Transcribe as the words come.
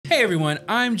Hey everyone,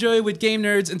 I'm Joey with Game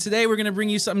Nerdz, and today we're gonna bring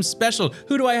you something special.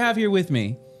 Who do I have here with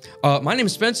me? My name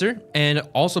is Spencer, and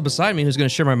also beside me, who's going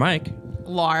to share my mic.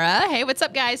 Laura. Hey, what's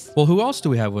up, guys? Well, who else do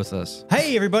we have with us?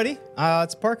 Hey everybody,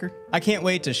 it's Parker. I can't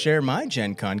wait to share my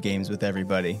Gen Con games with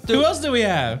everybody. Who else do we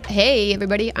have? Hey,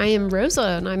 everybody. I am Rosa,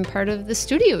 and I'm part of the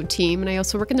studio team, and I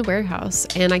also work in the warehouse,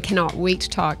 and I cannot wait to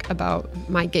talk about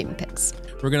my game picks.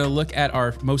 We're gonna look at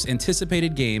our most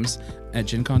anticipated games at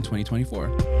Gen Con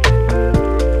 2024.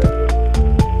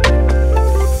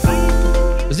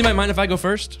 Does anybody mind if I go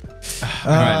first? All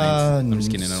right, I'm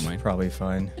just kidding, I don't mind. Probably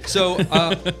fine. So,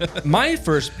 my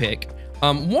first pick,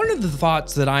 one of the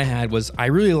thoughts that I had was I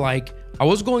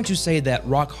was going to say that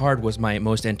Rock Hard was my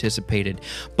most anticipated,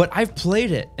 but I've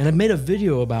played it and I made a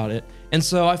video about it. And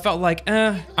so I felt like,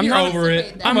 I'm not over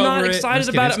it. I'm not over it. excited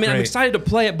I'm about it. just I mean, I'm great. excited to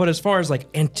play it, but as far as like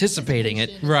anticipating it,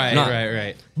 Right, not.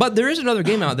 right. But there is another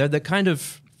game out there that kind of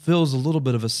fills a little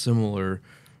bit of a similar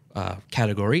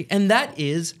category, and that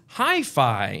is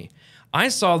Hi-Fi. I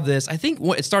saw this. I think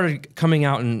it started coming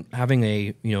out and having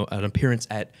an appearance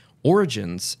at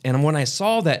Origins, and when I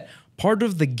saw that part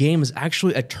of the game is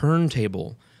actually a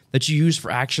turntable that you use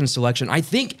for action selection, I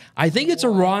think it's a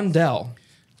rondelle.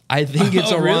 I think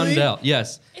it's a really? rondelle.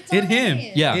 Yes. Hit him.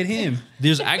 Yeah. Hit him.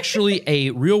 There's actually a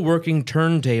real working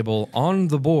turntable on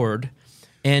the board.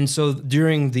 And so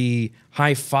during the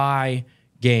Hi-Fi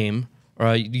game,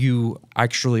 you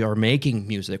actually are making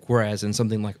music, whereas in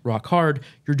something like Rock Hard,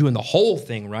 you're doing the whole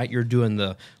thing, right? You're doing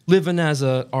the living as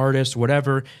an artist,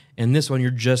 whatever. And this one,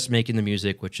 you're just making the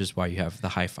music, which is why you have the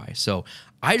Hi-Fi. So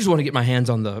I just want to get my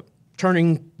hands on the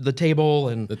turning the table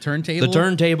and The turntable? The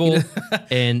turntable.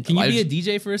 And Can you be a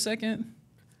DJ for a second?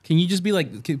 Can you just be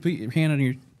like, put your hand on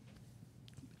your,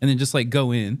 and then just like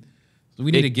go in? We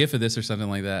need a GIF of this or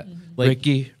something like that. Like,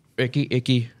 Ricky, Icky.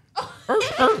 Icky.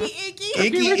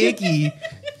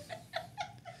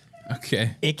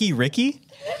 okay. Icky Ricky?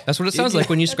 That's what it sounds like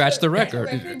when you scratch the record.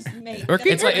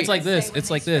 It's like this. It's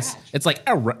like this. It's like.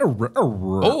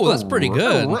 Oh, that's pretty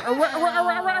good.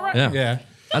 Yeah.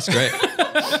 That's great.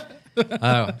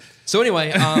 So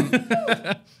anyway,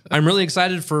 I'm really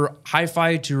excited for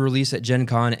Hi-Fi to release at Gen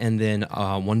Con, and then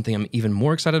one thing I'm even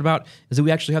more excited about is that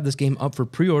we actually have this game up for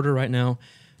pre-order right now,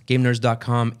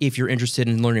 GameNerds.com. If you're interested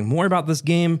in learning more about this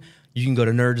game, you can go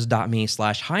to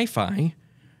nerds.me/hi-fi,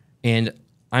 and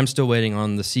I'm still waiting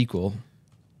on the sequel,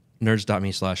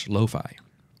 nerds.me/lo-fi.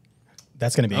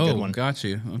 That's gonna be a good one. Got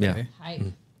you. Okay. Yeah.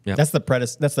 Hi. That's the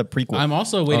prequel. I'm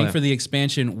also waiting yeah. for the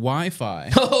expansion Wi-Fi.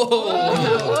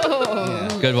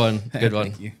 Good one. Good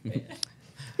one. Thank you.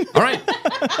 All right.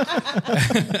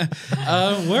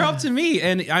 We're up to me,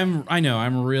 and I know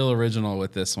I'm real original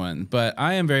with this one, but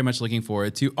I am very much looking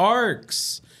forward to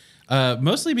Arcs,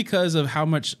 mostly because of how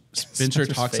much Spencer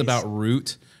talks face. about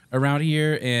Root around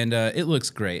here, and it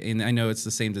looks great. And I know it's the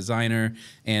same designer,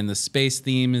 and the space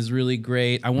theme is really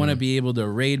great. I want to be able to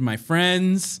raid my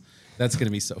friends. That's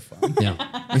gonna be so fun.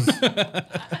 Yeah.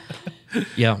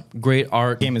 Yeah. Great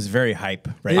art. game is very hype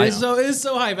right now. It's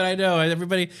so hype, and I know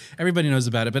everybody knows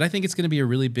about it. But I think it's going to be a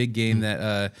really big game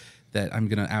that I'm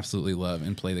going to absolutely love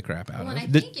and play the crap out Well, of. and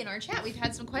I think in our chat we've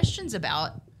had some questions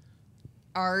about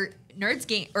our nerds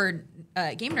game or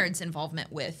Game Nerdz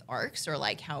involvement with Arcs, or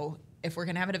like how if we're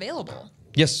gonna have it available.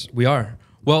 Yes, we are.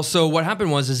 Well, so what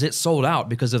happened was it sold out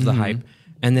because of the hype,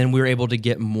 and then we were able to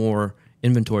get more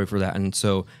inventory for that. And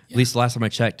so at least the last time I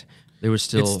checked, there was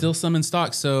still... It's still some in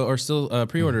stock, or still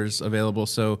pre-orders available.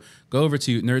 So go over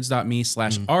to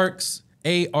nerds.me/arcs,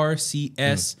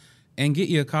 ARCS, and get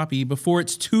you a copy before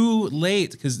it's too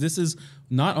late, because this is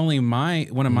not only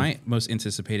one of my most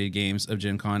anticipated games of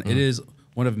Gen Con, it is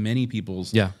one of many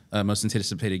people's most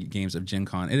anticipated games of Gen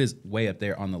Con. It is way up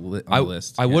there on the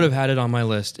list. I would have had it on my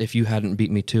list if you hadn't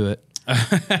beat me to it.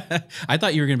 I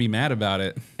thought you were going to be mad about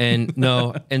it. And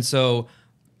no, and so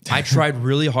I tried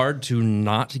really hard to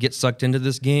not get sucked into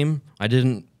this game. I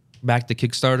didn't back the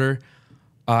Kickstarter.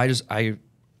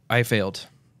 I failed.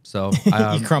 So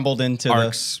You crumbled into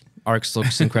Arcs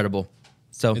looks incredible.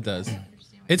 So It does.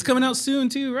 It's coming out soon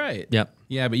too, right? Yep.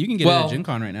 Yeah, but you can get it at Gen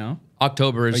Con right now.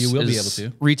 October is... you will be able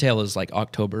to. Retail is like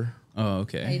October. Oh,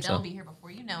 okay. Hey, that'll be here before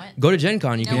you know it. Go to Gen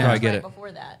Con, you can No, probably it's get right it.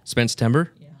 before that.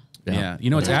 September? Yeah. You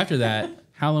know what's after that?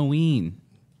 Halloween.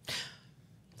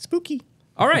 Spooky.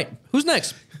 All right. Who's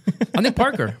next? I think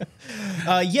Parker.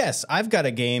 Yes, I've got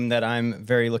a game that I'm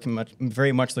very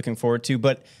much looking forward to,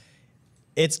 but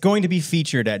it's going to be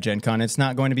featured at Gen Con. It's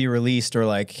not going to be released, or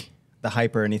like the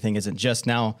hype or anything isn't just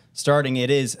now starting. It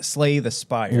is Slay the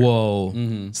Spire. Whoa.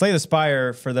 Slay the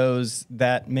Spire, for those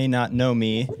that may not know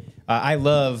me, I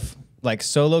love like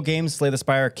solo games, Slay the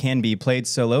Spire can be played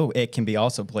solo. It can be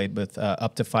also played with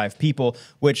up to 5 people,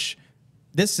 which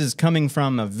this is coming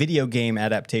from a video game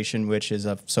adaptation, which is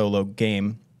a solo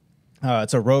game.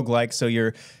 It's a roguelike, so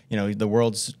the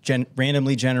world's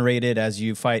randomly generated as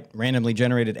you fight randomly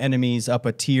generated enemies up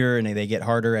a tier, and they get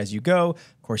harder as you go.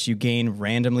 Of course, you gain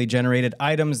randomly generated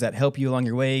items that help you along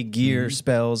your way, gear,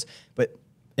 spells. But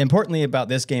importantly about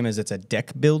this game is it's a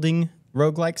deck building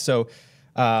roguelike. So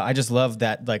I just love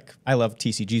that. Like, I love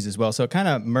TCGs as well. So it kind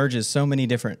of merges so many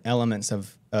different elements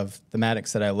of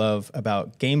thematics that I love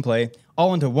about gameplay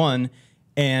all into one.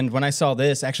 And when I saw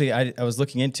this, actually, I was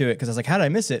looking into it because I was like, how did I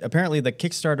miss it? Apparently, the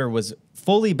Kickstarter was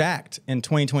fully backed in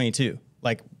 2022,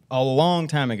 like a long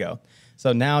time ago.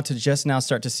 So now to just now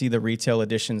start to see the retail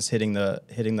editions hitting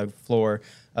the floor,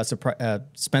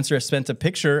 Spencer sent a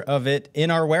picture of it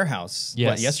in our warehouse. Yes.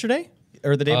 What, yesterday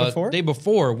or the day before? Day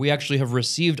before, we actually have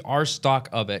received our stock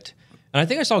of it. And I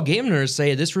think I saw Game Nerdz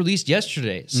say this released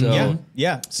yesterday. So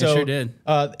yeah. So sure did.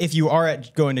 If you are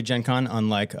going to Gen Con,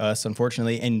 unlike us,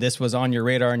 unfortunately, and this was on your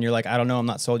radar and you're like, I don't know, I'm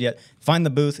not sold yet, find the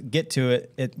booth, get to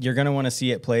it. You're going to want to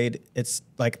see it played. It's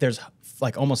like there's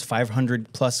like almost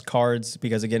 500 plus cards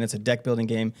because, again, it's a deck building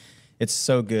game. It's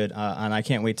so good, and I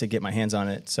can't wait to get my hands on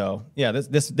it. So, yeah,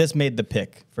 this made the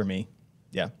pick for me.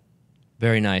 Yeah.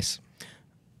 Very nice.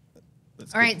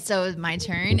 All right, so it's my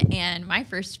turn, and my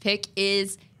first pick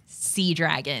is Sea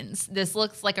Dragons. This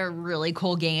looks like a really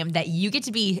cool game that you get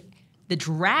to be the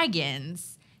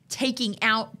dragons taking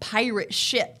out pirate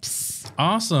ships.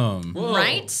 Awesome.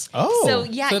 Right? Oh. So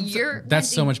yeah, That's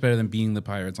so much better than being the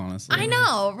pirates, honestly. I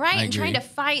know, right? I And trying to agree.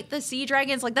 fight the sea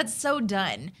dragons, like that's so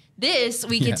done. This,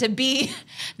 we get to be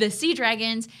the sea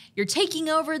dragons. You're taking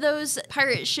over those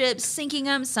pirate ships, sinking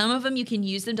them. Some of them you can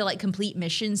use them to like complete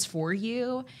missions for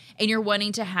you. And you're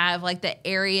wanting to have like the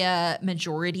area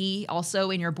majority also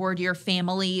in your board. Your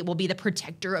family will be the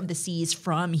protector of the seas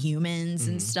from humans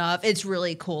and stuff. It's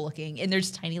really cool looking. And there's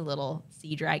tiny little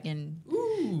sea dragon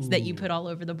that you put all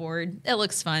over the board. It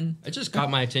looks fun. It just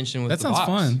caught my attention with That the sounds box.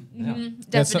 fun. Yeah.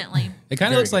 Definitely. It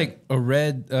kind of looks like a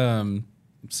red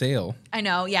sail. I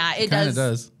know. Yeah, it Kind of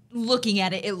does. does. Looking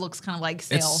at it, it looks kind of like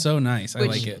sail. It's so nice. I Which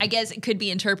like it. I guess it could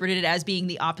be interpreted as being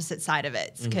the opposite side of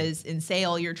it, because in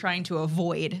sail you're trying to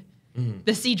avoid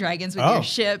the sea dragons with your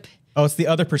ship. Oh, it's the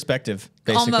other perspective,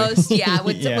 basically. Almost, yeah,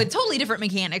 with Yeah. with totally different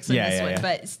mechanics in this one,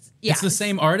 but yeah, It's the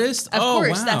same artist? Of Oh,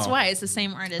 course, wow. that's why it's the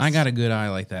same artist. I got a good eye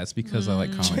like that. It's because I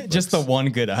like comic Just the books. one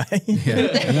good eye.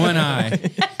 Yeah, one eye.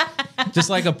 Just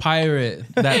like a pirate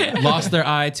that lost their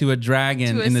eye to a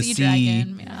dragon to a in the sea sea.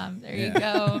 dragon. Yeah, there you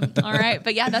go. All right,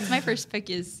 but yeah, that's my first pick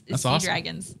is That's sea awesome.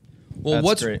 dragons. Well, That's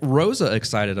what's great. Rosa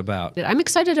excited about? I'm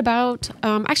excited about.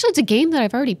 Actually, it's a game that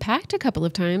I've already packed a couple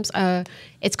of times.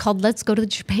 It's called Let's Go to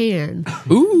Japan.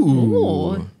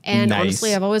 Ooh. And Nice.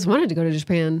 honestly, I've always wanted to go to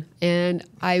Japan, and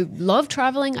I love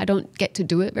traveling. I don't get to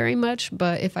do it very much,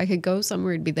 but if I could go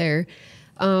somewhere, it'd be there.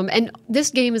 And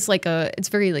this game is it's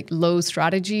very like low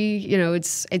strategy. You know,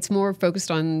 it's more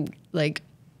focused on like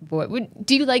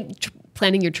do you like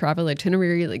planning your travel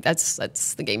itinerary? Like that's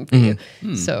the game for you.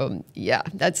 So yeah,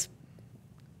 that's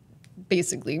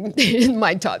basically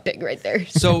my top pick right there.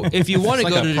 So if you want It's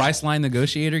to like go a to price line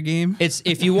negotiator game. it's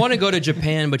if you want to go to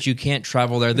Japan but you can't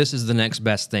travel there, this is the next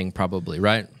best thing probably,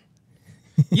 right?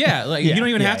 Yeah, like you don't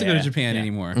even have to go to yeah. Japan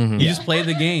anymore. You just play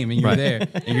the game and you're there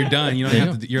and you're done. You don't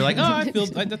have to. You're like, oh, I feel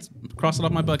that's cross it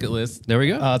off my bucket list. There we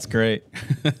go. Oh, that's great.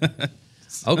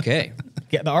 Okay.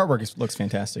 Yeah, the artwork looks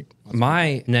fantastic.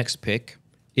 My next pick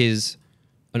is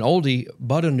an oldie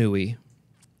but a newie.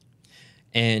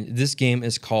 And this game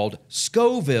is called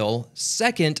Scoville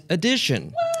 2nd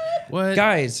Edition. What?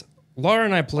 Guys, Laura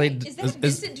and I played. Is that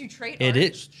Vincent Dutrait? It art?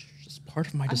 is just part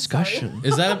of my discussion.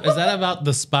 Is that about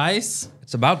the spice?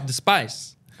 It's about the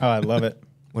spice, Oh, I love it.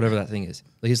 whatever that thing is.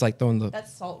 He's like throwing the.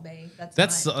 That's Salt Bay.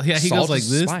 That's not. yeah. He Salt goes like is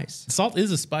this. spice. Salt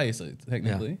is a spice,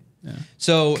 technically. Yeah.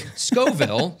 So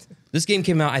Scoville, this game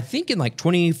came out, I think, in like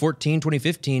 2014,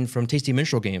 2015 from Tasty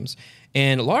Minstrel Games.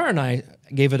 And Laura and I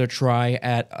gave it a try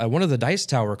at one of the Dice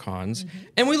Tower cons,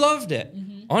 and we loved it.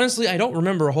 Honestly, I don't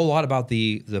remember a whole lot about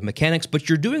the mechanics, but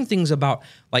you're doing things about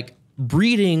like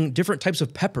breeding different types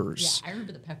of peppers. Yeah, I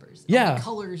remember the peppers. Yeah. All the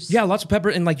colors. Yeah, lots of pepper.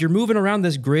 And like you're moving around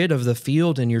this grid of the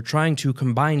field and you're trying to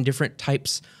combine different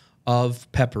types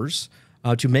of peppers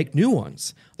to make new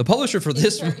ones. The publisher for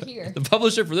this start here. the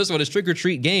publisher for this one is Trick or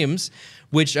Treat Games,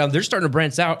 which they're starting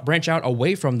to branch out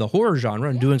away from the horror genre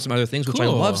and doing some other things, which I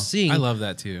Cool. love seeing. I love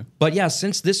that too. But yeah,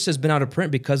 since this has been out of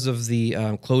print because of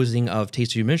the closing of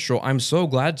Tasty Minstrel, I'm so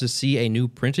glad to see a new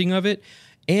printing of it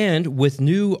and with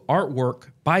new artwork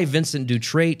by Vincent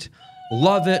Dutrait.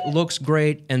 Love it, looks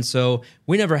great. And so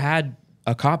we never had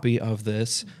a copy of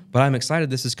this, but I'm excited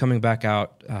this is coming back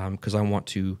out because I want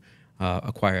to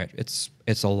acquire it.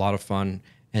 It's a lot of fun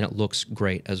and it looks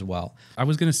great as well. I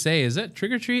was gonna say, is that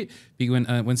Trick or Treat?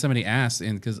 When somebody asked,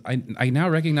 and because I now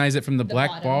recognize it from the black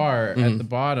bottom. bar at the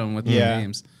bottom with the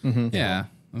names. Yeah,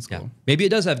 that's cool. Yeah. Maybe it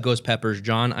does have ghost peppers,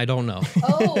 John. I don't know.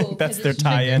 Oh, That's 'cause their it's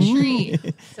Trick or tie-in.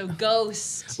 Treat. So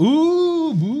ghost.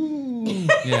 Ooh, boo.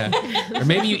 Yeah. Or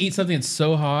maybe you eat something that's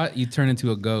so hot you turn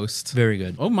into a ghost. Very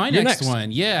good. Oh, my You're next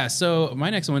one. Yeah. So my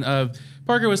next one.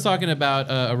 Parker was talking about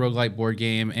a roguelike board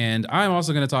game, and I'm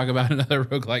also going to talk about another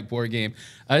roguelike board game.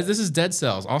 This is Dead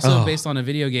Cells, also based on a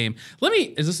video game.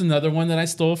 Is this another one that I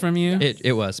stole from you?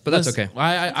 It was, but that's okay.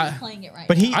 He's playing it right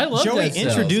But now. I love Joey Dead Cells.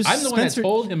 introduced I'm the one that Spencer.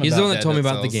 told him He's about the one that told me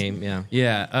Dead about the Cells. game. Yeah.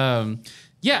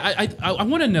 Yeah. I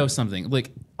want to know something.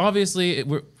 Like, obviously,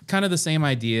 we're kind of the same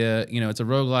idea. You know, it's a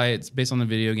roguelite. It's based on the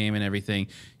video game and everything.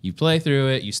 You play through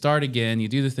it. You start again. You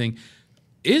do the thing.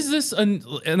 Is this and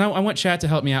I want Chad to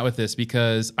help me out with this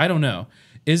because I don't know.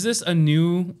 Is this a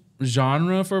new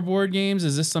genre for board games?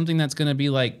 Is this something that's going to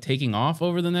be like taking off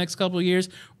over the next couple of years,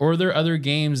 or are there other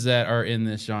games that are in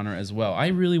this genre as well? I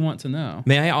really want to know.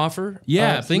 May I offer?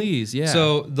 Yeah, thing? please, yeah.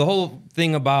 So the whole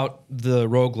thing about the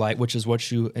roguelite, which is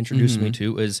what you introduced me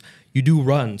to, is you do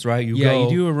runs, right? You You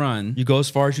do a run. You go as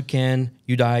far as you can.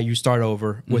 You die. You start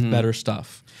over with better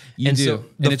stuff. You do, so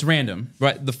and it's random.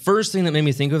 Right. The first thing that made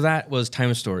me think of that was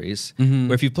Time Stories.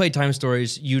 Where if you play Time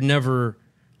Stories, you never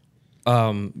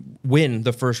win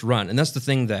the first run, and that's the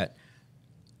thing that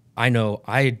I know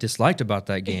I disliked about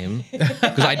that game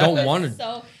because I don't want to.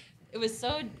 So it was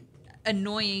so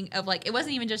annoying. Of like, it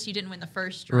wasn't even just you didn't win the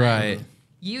first run. Right.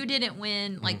 You didn't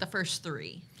win like the first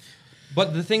 3.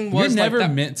 But the thing You're was, never like,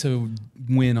 that, meant to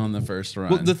win on the first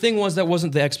run. well, the thing was that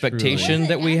wasn't the expectation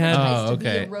that we had. Oh, to be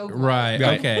a okay. roguelike. Right.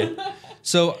 Right. Okay.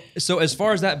 So as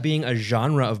far as that being a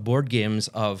genre of board games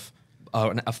of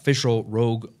an official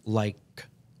rogue-like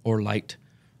or light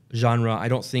genre, I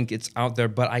don't think it's out there,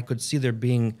 but I could see there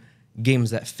being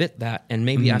games that fit that. And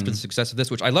maybe after the success of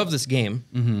this, which I love this game,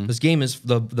 this game is,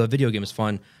 the video game is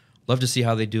fun. Love to see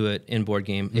how they do it in board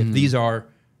game. If these are,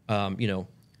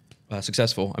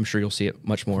 successful, I'm sure you'll see it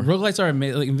much more. Roguelites are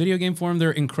amazing. Like in video game form,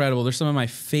 they're incredible. They're some of my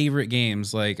favorite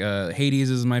games. Like Hades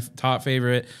is my top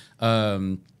favorite.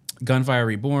 Gunfire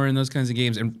Reborn, those kinds of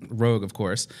games, and Rogue, of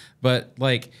course. But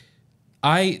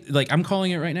I'm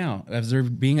calling it right now. As they're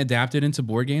being adapted into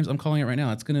board games, I'm calling it right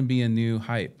now. It's going to be a new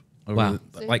hype. Wow.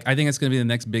 I think it's going to be the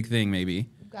next big thing, maybe.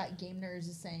 We've got Game Nerdz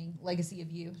is saying Legacy of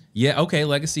You. Yeah. Okay.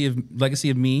 Legacy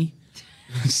of me.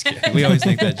 Just kidding. We always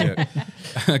make that joke.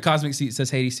 Cosmic Seat says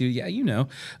Hades too. Yeah, you know.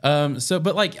 I'm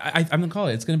gonna call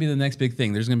it. It's gonna be the next big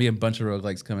thing. There's gonna be a bunch of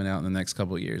roguelikes coming out in the next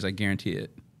couple of years. I guarantee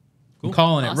it. Cool. I'm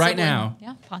calling it right Possibly. now.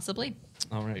 Yeah, possibly.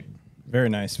 All right. Very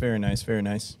nice, very nice, very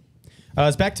nice.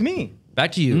 It's back to me.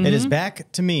 Back to you. It is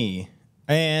back to me.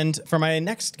 And for my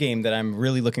next game that I'm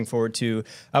really looking forward to,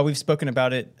 we've spoken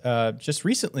about it just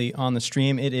recently on the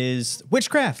stream. It is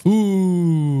Witchcraft.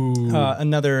 Ooh.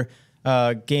 Another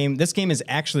game. This game is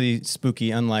actually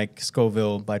spooky, unlike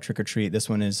Scoville by Trick or Treat. This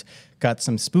one has got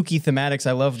some spooky thematics.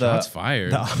 I love Shots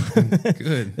fired.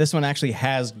 Good. This one actually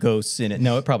has ghosts in it.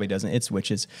 No, it probably doesn't. It's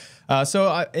witches.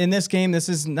 In this game, this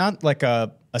is not like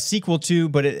a sequel to,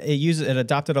 but it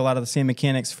adopted a lot of the same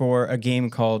mechanics for a game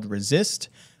called Resist.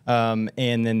 And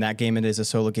then that game, it is a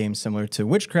solo game similar to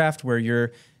Witchcraft, where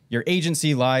your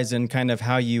agency lies in kind of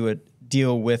how you would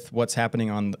deal with what's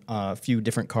happening on a few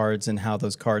different cards and how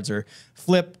those cards are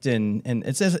flipped. And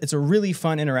it's a really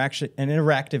fun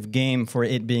interactive game for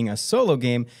it being a solo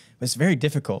game, but it's very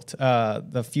difficult.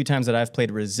 The few times that I've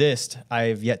played Resist,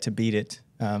 I've yet to beat it,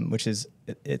 which is,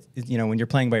 when you're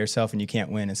playing by yourself and you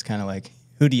can't win, it's kind of like,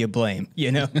 who do you blame?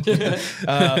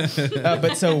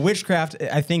 But so Witchcraft,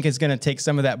 I think, is going to take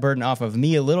some of that burden off of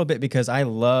me a little bit because I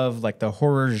love like the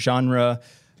horror genre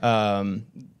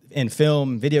in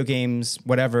film, video games,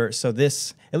 whatever. So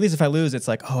this, at least if I lose, it's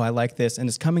like, oh, I like this. And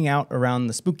it's coming out around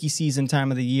the spooky season time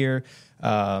of the year.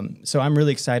 So I'm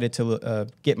really excited to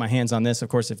get my hands on this. Of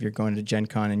course, if you're going to Gen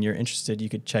Con and you're interested, you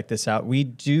could check this out. We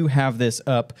do have this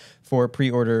up for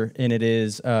pre-order, and it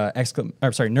is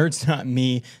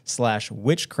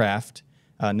nerds.me/witchcraft.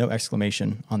 No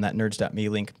exclamation on that nerds.me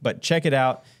link, but check it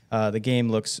out. The game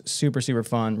looks super, super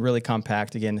fun, really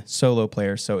compact. Again, solo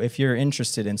player. So if you're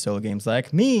interested in solo games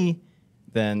like me,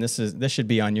 then this should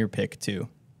be on your pick too.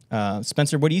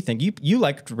 Spencer, what do you think? You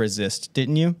liked Resist,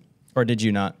 didn't you? Or did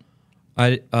you not?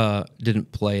 I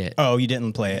didn't play it. Oh, you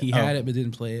didn't play it. He had it but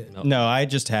didn't play it. No, I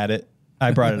just had it.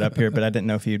 I brought it up here, but I didn't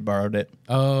know if you'd borrowed it.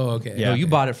 Oh, okay. Yeah. No, you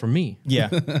bought it from me. Yeah.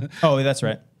 Oh, that's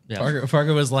right. Yeah.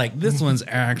 Parker was like, "This one's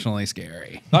actually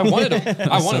scary." I wanted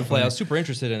to play. I was super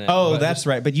interested in it. Oh, but that's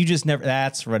right. But you just never.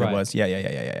 That's what Right. it was.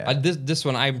 Yeah. this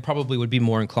one, I probably would be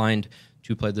more inclined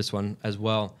to play this one as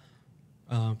well.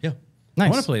 Yeah. I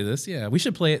Nice. want to play this. Yeah, we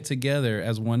should play it together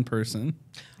as one person.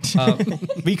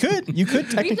 We could. You could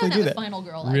We've technically done that do with that. Final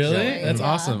Girl. Really? Actually. That's Yeah.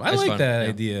 awesome. I It's like fun, that yeah.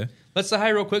 idea. Let's say hi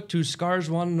real quick to Scars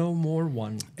One No More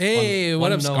One. Hey,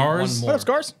 what up, no, Scars? one What more. up,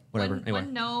 Scars? Whatever. One, anyway.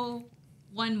 one no,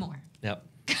 one more. Yep.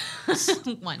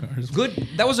 One. Good.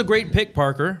 That was a great pick,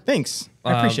 Parker. Thanks.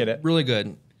 I appreciate it. Really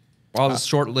good. All the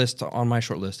short list on my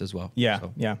short list as well. Yeah.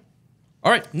 So. Yeah.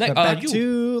 All right. Next, Back you.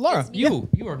 to Laura. You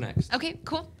are next. Okay,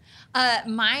 cool.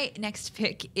 My next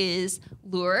pick is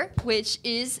Lure, which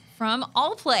is from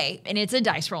All Play, and it's a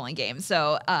dice rolling game.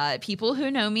 So people who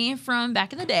know me from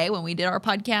back in the day when we did our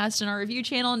podcast and our review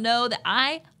channel know that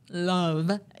I love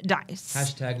dice.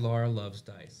 Hashtag Laura loves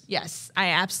dice. Yes, I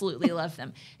absolutely love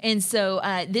them. And so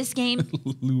this game,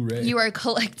 Blu-ray. you are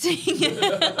collecting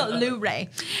Blu-ray.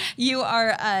 You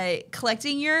are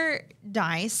collecting your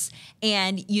dice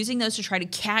and using those to try to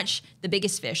catch the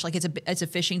biggest fish. Like it's a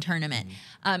fishing tournament.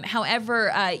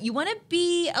 However, you want to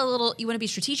be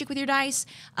strategic with your dice.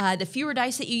 The fewer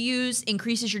dice that you use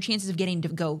increases your chances of getting to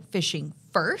go fishing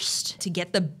first to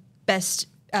get the best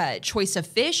choice of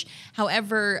fish.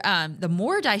 However, the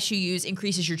more dice you use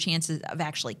increases your chances of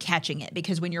actually catching it,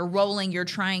 because when you're rolling, you're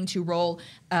trying to roll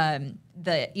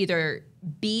the either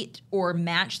beat or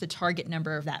match the target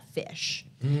number of that fish.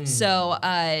 So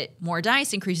more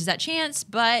dice increases that chance,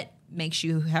 but makes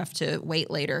you have to wait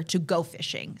later to go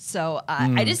fishing. So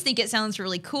I just think it sounds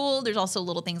really cool. There's also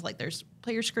little things like there's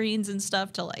player screens and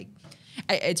stuff to like,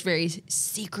 it's very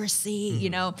secrecy, you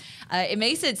know. It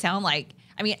makes it sound like,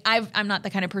 I mean, I'm not the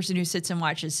kind of person who sits and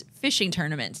watches fishing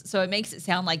tournaments, so it makes it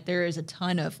sound like there is a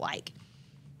ton of like,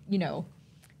 you know,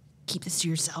 keep this to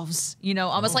yourselves, you know,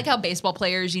 almost like how baseball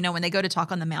players, you know, when they go to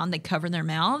talk on the mound, they cover their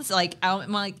mouths. Like,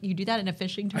 I'm like, you do that in a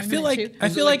fishing I tournament feel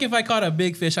too? like if I caught a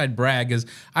big fish, I'd brag, because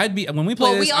I'd be when we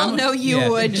play Well, this. we all know you yeah.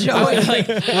 would, Joey. Like,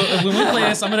 when we play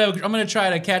this, I'm gonna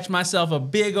try to catch myself a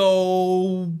big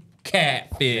old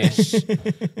catfish,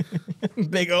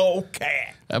 Big old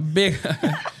cat. a big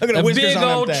gonna whiskers big on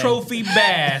that old thing. trophy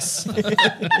bass.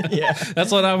 Yeah.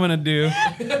 That's what I'm gonna do.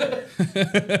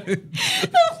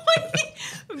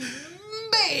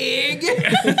 Big.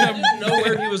 I didn't know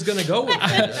where he was going to go with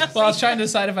that. Well, I was trying to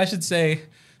decide if I should say.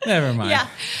 Never mind. Yeah.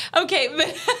 Okay.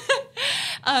 But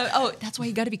oh, that's why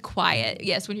you got to be quiet.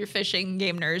 Yes, when you're fishing,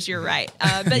 Game Nerds, you're right.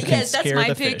 But yes, that's scare my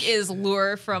the pick fish. is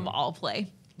Lure from All Play.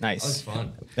 Nice. That's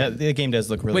fun. The game does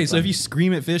look really Wait, fun. so if you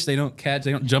scream at fish, they don't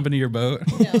jump into your boat?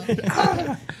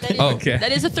 That is, Okay.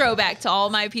 that is a throwback to all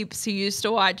my peeps who used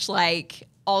to watch like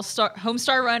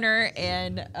Homestar Runner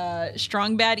and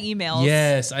Strong Bad Emails.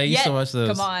 Yes, I used to watch those.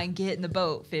 Come on, get in the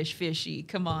boat, fishy.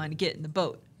 Come on, get in the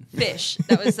boat, fish.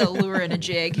 That was the lure and a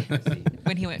jig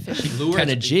when he went fishing. Lure and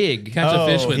a jig. Catch a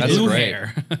fish Oh, with That's blue great.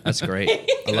 hair. That's great.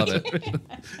 I love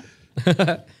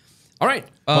it. All right.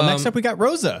 well, next up we got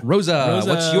Rosa. Rosa,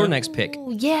 what's your next pick? Oh,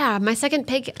 yeah, my second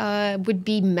pick would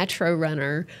be Metro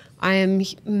Runner. I am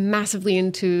massively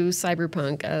into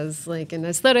cyberpunk as like an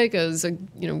aesthetic, as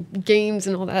games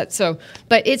and all that. So,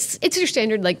 but it's your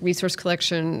standard like resource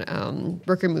collection,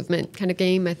 worker movement kind of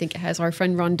game. I think it has our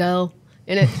friend Rondell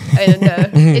in it,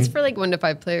 and it's for like 1 to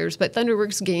 5 players. But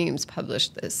Thunderworks Games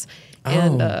published this,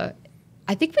 and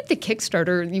I think with the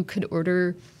Kickstarter you could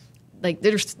order. Like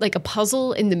there's like a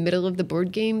puzzle in the middle of the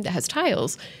board game that has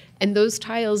tiles, and those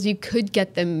tiles you could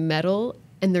get them metal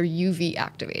and they're UV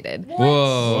activated,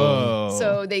 Whoa.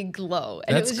 so they glow.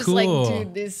 And That's it was just cool.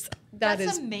 like, dude, that That's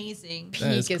is amazing.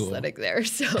 That is peak cool. aesthetic there.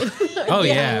 So Oh, I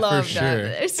yeah, for love sure.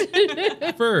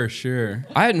 that. For sure.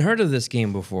 I hadn't heard of this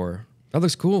game before. That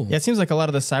looks cool. Yeah, it seems like a lot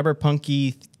of the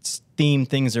cyberpunky themed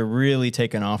things are really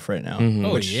taking off right now.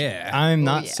 Oh, yeah. I'm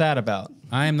not yeah. sad about.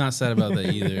 I am not sad about that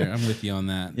either. I'm with you on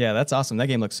that. Yeah, that's awesome. That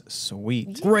game looks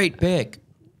sweet. Great pick.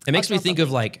 It makes me drop think a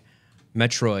of like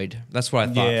Metroid. That's what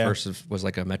I thought Yeah. first was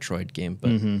like a Metroid game,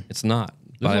 but it's not.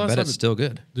 There's But a lot I of bet stuff it's still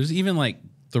good. There's even like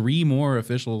 3 more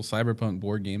official Cyberpunk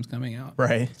board games coming out.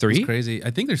 Right. 3? It's crazy.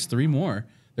 I think there's 3 more.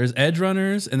 There's Edge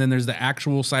Runners, and then there's the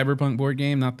actual Cyberpunk board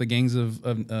game, not the Gangs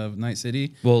of Night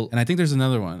City. Well, and I think there's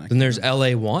another one. Then there's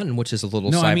LA1, which is a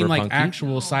little no, cyberpunk. I mean like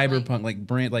actual Cyberpunk, like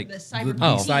brand, like the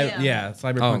Cyberpunk TM. yeah,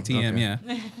 Cyberpunk Oh, TM,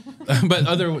 okay.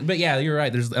 yeah. but yeah, you're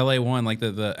right. There's LA1, like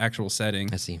the actual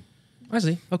setting. I see.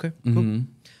 Okay. Cool. All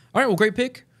right. Well, great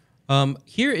pick.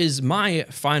 Here is my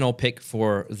final pick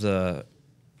for the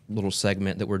little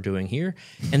segment that we're doing here,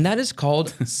 and that is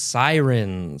called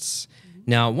Sirens.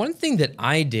 Now, one thing that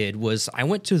I did was I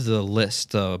went to the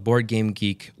list, the Board Game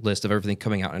Geek list of everything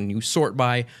coming out, and you sort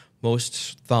by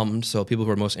most thumbed, so people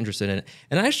who are most interested in it.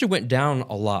 And I actually went down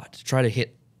a lot to try to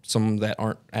hit some that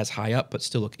aren't as high up but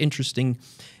still look interesting.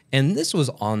 And this was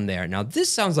on there. Now,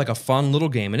 this sounds like a fun little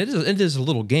game, and it is a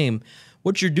little game.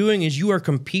 What you're doing is you are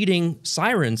competing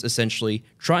sirens, essentially,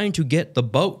 trying to get the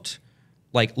boat,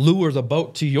 like lure the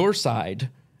boat to your side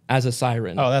as a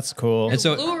siren. Oh, that's cool. And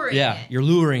so, luring yeah, it. you're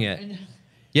luring it.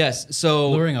 Yes,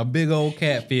 so Luring a big old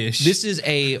catfish.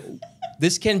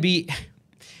 this can be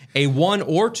a 1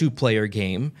 or 2 player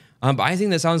game. But I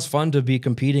think that sounds fun to be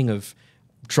competing of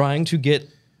trying to get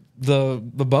the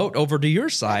boat over to your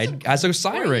side as a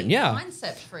siren. Great Yeah.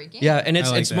 concept for a game. Yeah, and I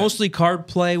like it's that. mostly card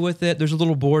play with it. There's a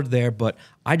little board there, but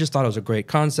I just thought it was a great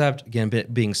concept. Again,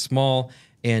 being small,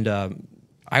 and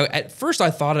at first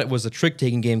I thought it was a trick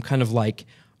taking game, kind of like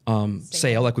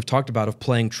Sail, like we've talked about, of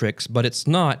playing tricks, but it's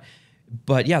not.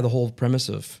 But yeah, the whole premise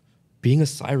of being a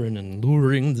siren and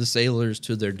luring the sailors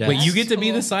to their death. Wait, you get to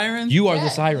be the siren? You are Yeah, the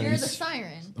sirens. You're the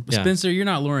siren. Yeah. Spencer, you're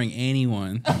not luring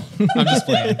anyone. I'm just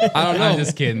playing. I don't know. I'm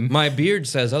just kidding. My beard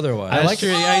says otherwise. That's true.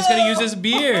 Yeah, he's gonna use his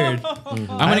beard. I'm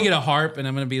gonna get a harp and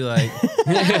I'm gonna be like,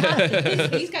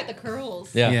 He's got the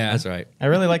curls. Yeah, Yeah. that's right. I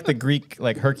really like the Greek,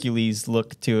 like Hercules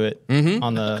look to it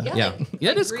on the. Yeah, Yeah. like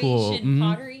Yeah, that's cool. Grecian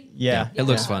pottery. Yeah, It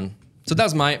looks fun. So that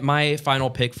was my final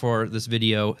pick for this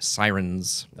video,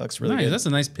 Sirens. that looks really nice. good. That's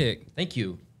a nice pick. Thank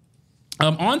you.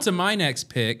 On to my next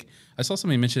pick. I saw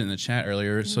somebody mention it in the chat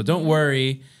earlier, so don't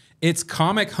worry. It's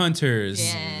Comic Hunters.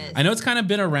 Yes. I know it's kind of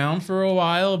been around for a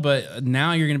while, but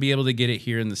now you're going to be able to get it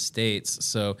here in the States.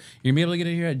 So you're going to be able to get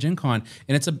it here at Gen Con.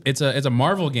 And it's a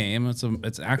Marvel game. It's an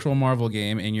actual Marvel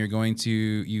game, and you're going to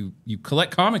you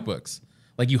collect comic books.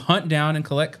 Like you hunt down and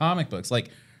collect comic books, like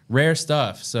rare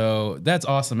stuff. So that's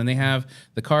awesome. And they have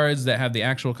the cards that have the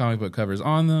actual comic book covers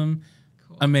on them.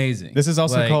 Cool. Amazing. This is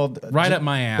also Like, called right up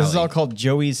my alley. This is all called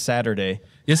Joey's Saturday.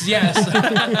 Yes.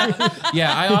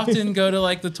 Yeah, I often go to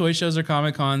like the toy shows or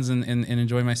Comic Cons and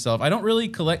enjoy myself. I don't really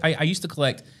collect. I used to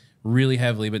collect really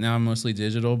heavily, but now I'm mostly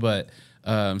digital. But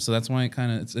so that's why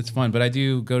it's fun. But I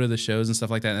do go to the shows and stuff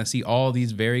like that, and I see all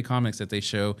these very comics that they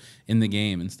show in the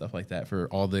game and stuff like that for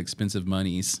all the expensive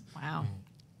monies. Wow.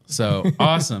 So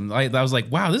awesome! I was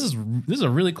like, wow, this is a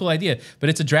really cool idea. But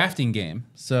it's a drafting game,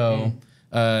 so.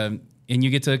 And you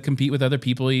get to compete with other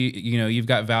people. You know, you've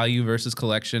got value versus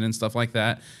collection and stuff like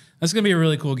that. That's going to be a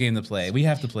really cool game to play. We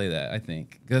have to play that, I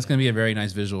think. That's going to be a very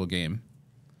nice visual game.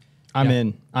 I'm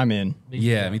in.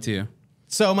 Yeah, me too.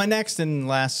 So my next and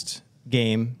last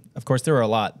game, of course, there were a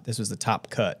lot. This was the top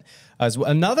cut.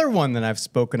 Another one that I've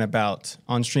spoken about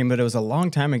on stream, but it was a long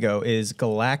time ago, is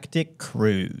Galactic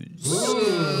Cruise.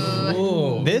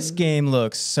 Ooh. This game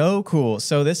looks so cool.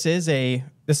 So this is a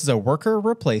worker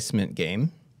replacement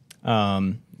game.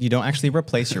 You don't actually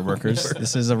replace your workers.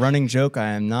 This is a running joke.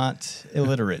 I am not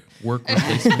illiterate. Work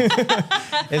replacement.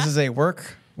 This is a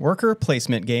worker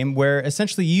placement game where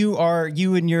essentially you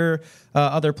and your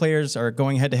other players are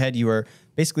going head to head. You are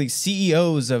basically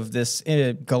CEOs of this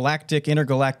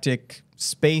intergalactic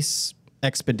space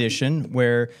expedition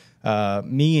where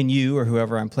me and you or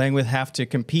whoever I'm playing with have to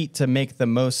compete to make the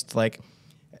most like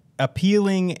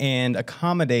appealing and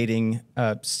accommodating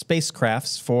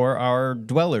spacecrafts for our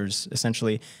dwellers,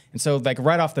 essentially. And so, like,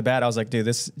 right off the bat, I was like, dude,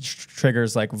 this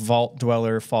triggers, like, Vault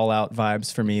Dweller Fallout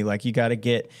vibes for me. Like, you got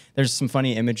to there's some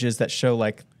funny images that show,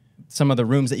 like, some of the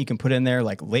rooms that you can put in there,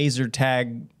 like laser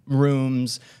tag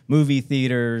rooms, movie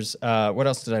theaters. What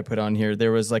else did I put on here?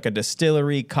 There was, like, a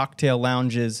distillery, cocktail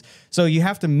lounges. So you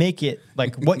have to make it,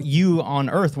 like, what you on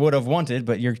Earth would have wanted,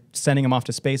 but you're sending them off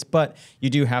to space. But you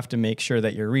do have to make sure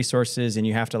that your resources, and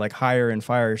you have to, like, hire and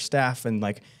fire staff and,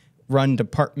 like, run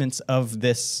departments of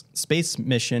this space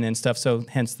mission and stuff. So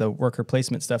hence the worker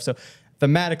placement stuff. So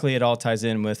thematically, it all ties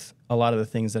in with a lot of the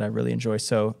things that I really enjoy.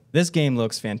 So this game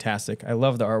looks fantastic. I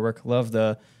love the artwork, love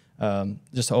the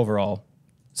just overall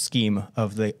scheme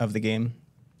of the game.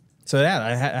 So yeah,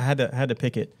 I had to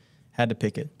pick it.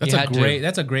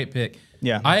 That's a great pick.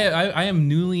 Yeah. I am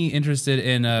newly interested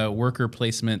in worker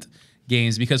placement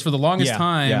games because for the longest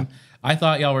time I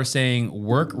thought y'all were saying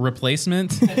work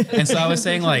replacement, and so I was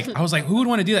saying who would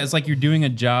want to do that? It's like you're doing a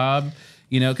job.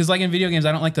 You know, because like in video games,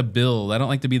 I don't like to build. I don't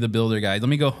like to be the builder guy. Let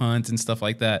me go hunt and stuff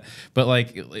like that. But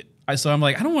so I'm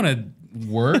like, I don't want to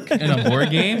work in a board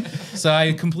game. So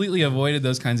I completely avoided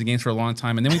those kinds of games for a long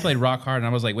time. And then we played Rock Hard, and I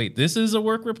was like, wait, this is a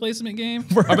work replacement game?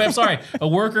 I'm sorry, a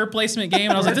worker placement game.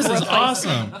 And I was like, this is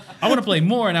awesome. I want to play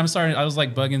more. And I was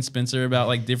like bugging Spencer about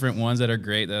like different ones that are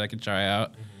great that I could try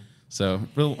out. So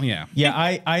yeah. Yeah,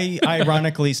 I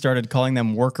ironically started calling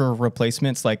them worker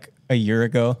replacements like a year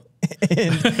ago.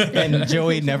 and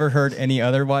Joey never heard any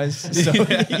otherwise, so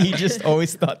he just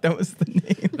always thought that was the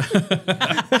name.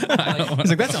 He's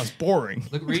like, that sounds boring.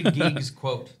 Look, read Geeg's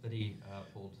quote that he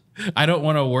pulled. I don't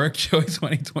want to work, Joey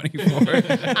 2024.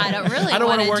 I don't really I don't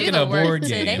want wanna to work do in the a work board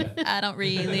today. game. I don't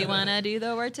really want to do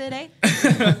the work today.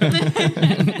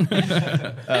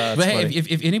 But hey,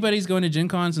 if anybody's going to Gen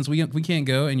Con, since we can't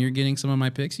go and you're getting some of my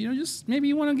picks, just maybe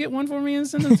you want to get one for me and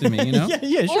send them to me,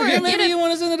 yeah, sure. Or Yeah, get maybe you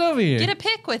want to send it over here. Get a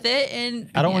pick with it,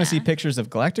 and I don't want yeah. to see pictures of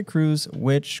Galactic Cruise,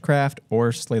 Witchcraft,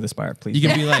 or Slay the Spire, please. You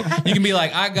can be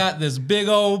like, I got this big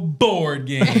old board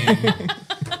game.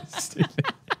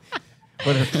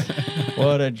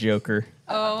 What a joker.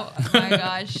 Oh my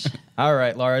gosh! All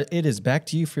right, Laura, it is back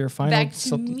to you for your final Back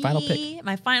to me. final pick.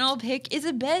 My final pick is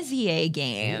a Bezier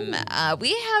game. We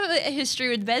have a history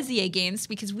with Bezier games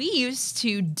because we used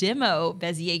to demo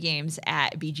Bezier games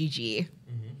at BGG.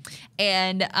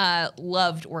 And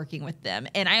loved working with them.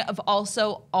 And I have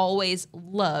also always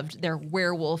loved their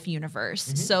werewolf universe.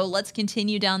 So let's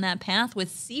continue down that path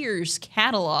with Sears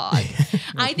catalog.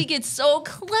 I think it's so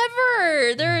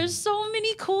clever. There are so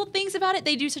many cool things about it.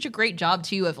 They do such a great job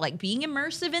too of like being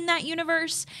immersive in that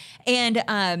universe.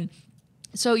 And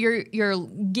so you're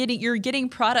getting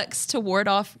products to ward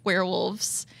off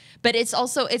werewolves, but it's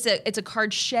also it's a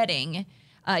card shedding.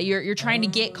 You're trying to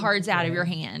get cards out of your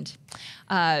hand.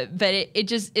 But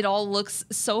it all looks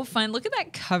so fun. Look at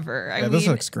that cover. I mean, This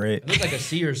looks great. It looks like a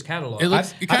Sears catalog. It I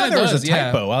looks. It thought kind of there does. was a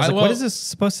typo. I was like, what is this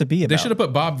supposed to be about? They should have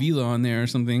put Bob Vila on there or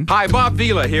something. Hi, Bob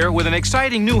Vila here with an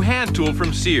exciting new hand tool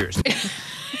from Sears.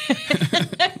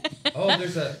 Oh,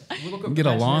 there's a little Get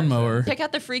a lawnmower. check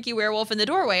out the freaky werewolf in the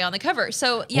doorway on the cover.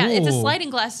 So yeah, it's a Ooh. sliding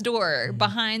glass door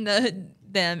behind them,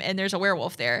 and there's a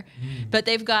werewolf there. But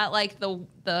they've got like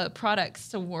the products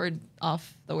to ward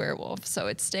off the werewolf, so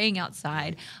it's staying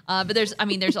outside. But there's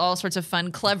all sorts of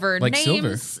fun, clever Like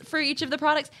names Silver. for each of the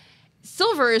products.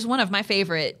 Silver is one of my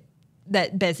favorite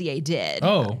that Bezier did.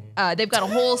 Oh. They've got a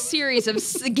whole series of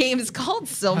games called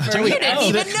Silver. Joey You didn't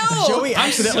even know. Joey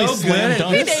accidentally so slammed good.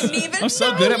 on You this. didn't even I'm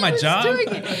so know good at he my was job. doing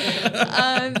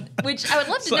it. Which I would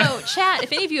love to know, chat,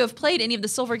 if any of you have played any of the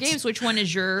Silver games, which one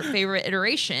is your favorite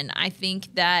iteration? I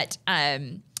think that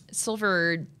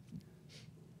Silver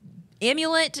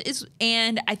Amulet is,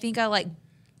 and I think I like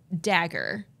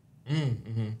Dagger.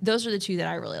 Those are the two that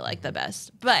I really like the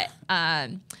best. But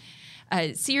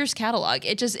Sears catalog,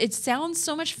 it sounds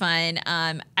so much fun.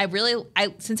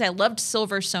 Since I loved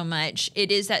Silver so much,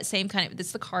 it is that same kind of,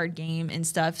 it's the card game and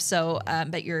stuff. So,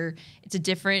 but it's a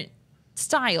different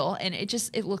style, and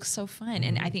it looks so fun.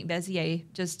 And I think Bezier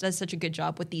just does such a good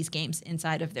job with these games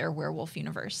inside of their werewolf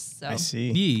universe. So I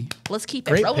see. Yee. let's keep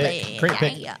it Great rolling. pick. Great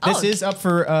pick. Yeah. This Oh, is up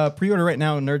for pre-order right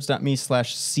now.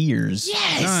 Nerds.me/Sears.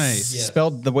 yes. Nice. Yes.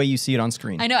 Spelled the way you see it on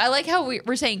screen. I know. I like how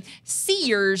we're saying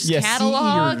Sears Yeah,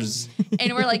 catalog, Sears.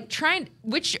 and we're like trying.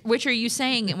 Which are you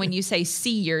saying when you say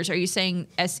Sears? Are you saying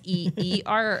SEER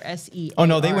or SEAR? Oh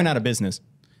no, they went out of business.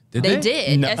 Did They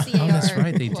did. No. SEAR. Oh, that's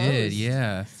right. They did. closed.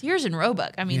 Yeah. Sears and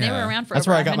Roebuck. I mean, they were Yeah. around for That's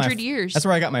over where I got 100 years. That's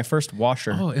where I got my first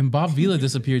washer. Oh, and Bob Vila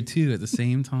disappeared too at the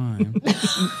same time.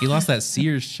 He lost that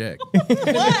Sears check.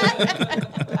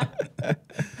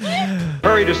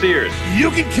 Hurry to Sears.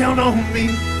 You can count on me.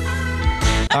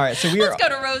 All right, so Let's go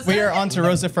to Rosa. We are on to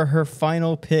Rosa for her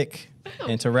final pick,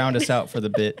 and to round us out for the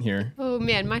bit here. Oh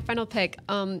man, my final pick.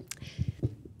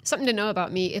 Something to know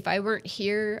about me: if I weren't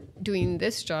here doing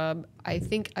this job, I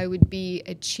think I would be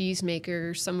a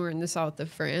cheesemaker somewhere in the south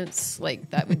of France. Like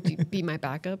that would be my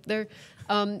backup there.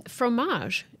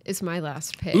 Fromage is my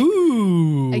last pick.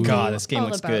 Ooh. A game God, this game all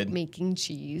looks about good. making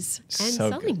cheese and So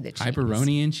selling good. the cheese.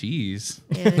 Pepperoni and cheese.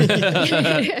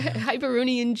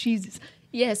 Hyperoni and cheeses.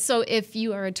 Yes, so if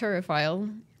you are a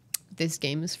Terraphile, this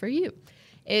game is for you.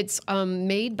 It's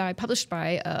published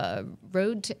by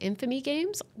Road to Infamy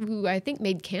Games, who I think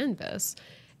made Canvas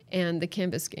and the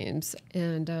Canvas games.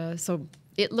 And so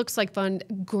it looks like fun,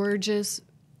 gorgeous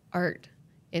art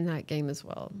in that game as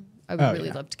well. I would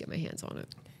really love to get my hands on it.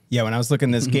 Yeah, when I was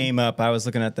looking this game up, I was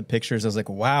looking at the pictures. I was like,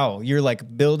 wow, you're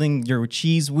like building your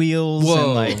cheese wheels. Whoa,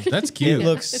 and like, that's cute. It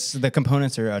looks, the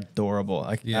components are adorable.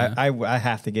 Yeah. I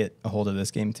have to get a hold of this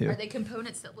game too. Are they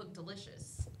components that look delicious?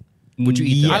 Would you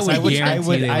eat them? Yes, I would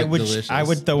guarantee they I look would, delicious. I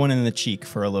would throw one in the cheek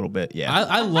for a little bit. Yeah.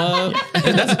 I love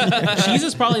cheese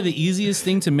is probably the easiest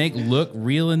thing to make look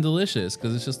real and delicious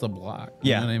because it's just a block.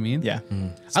 You yeah. know what I mean? Yeah.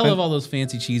 I love all those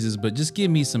fancy cheeses, but just give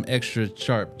me some extra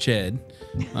sharp ched.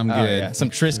 I'm Oh, good. yeah. Some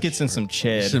Triscuits and some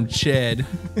Ched. Some ched.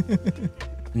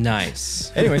 Nice.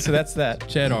 Anyway, so that's that.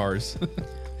 Cheddars.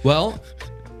 Well,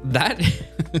 that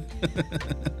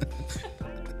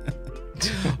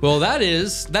Well, that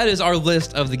is our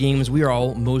list of the games we are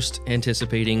all most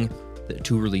anticipating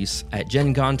to release at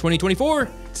Gen Con 2024.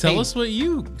 Tell us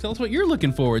what you're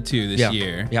looking forward to this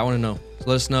year. Yeah, I want to know. So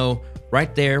let us know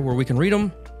right there where we can read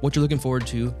them what you're looking forward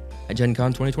to at Gen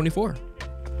Con 2024.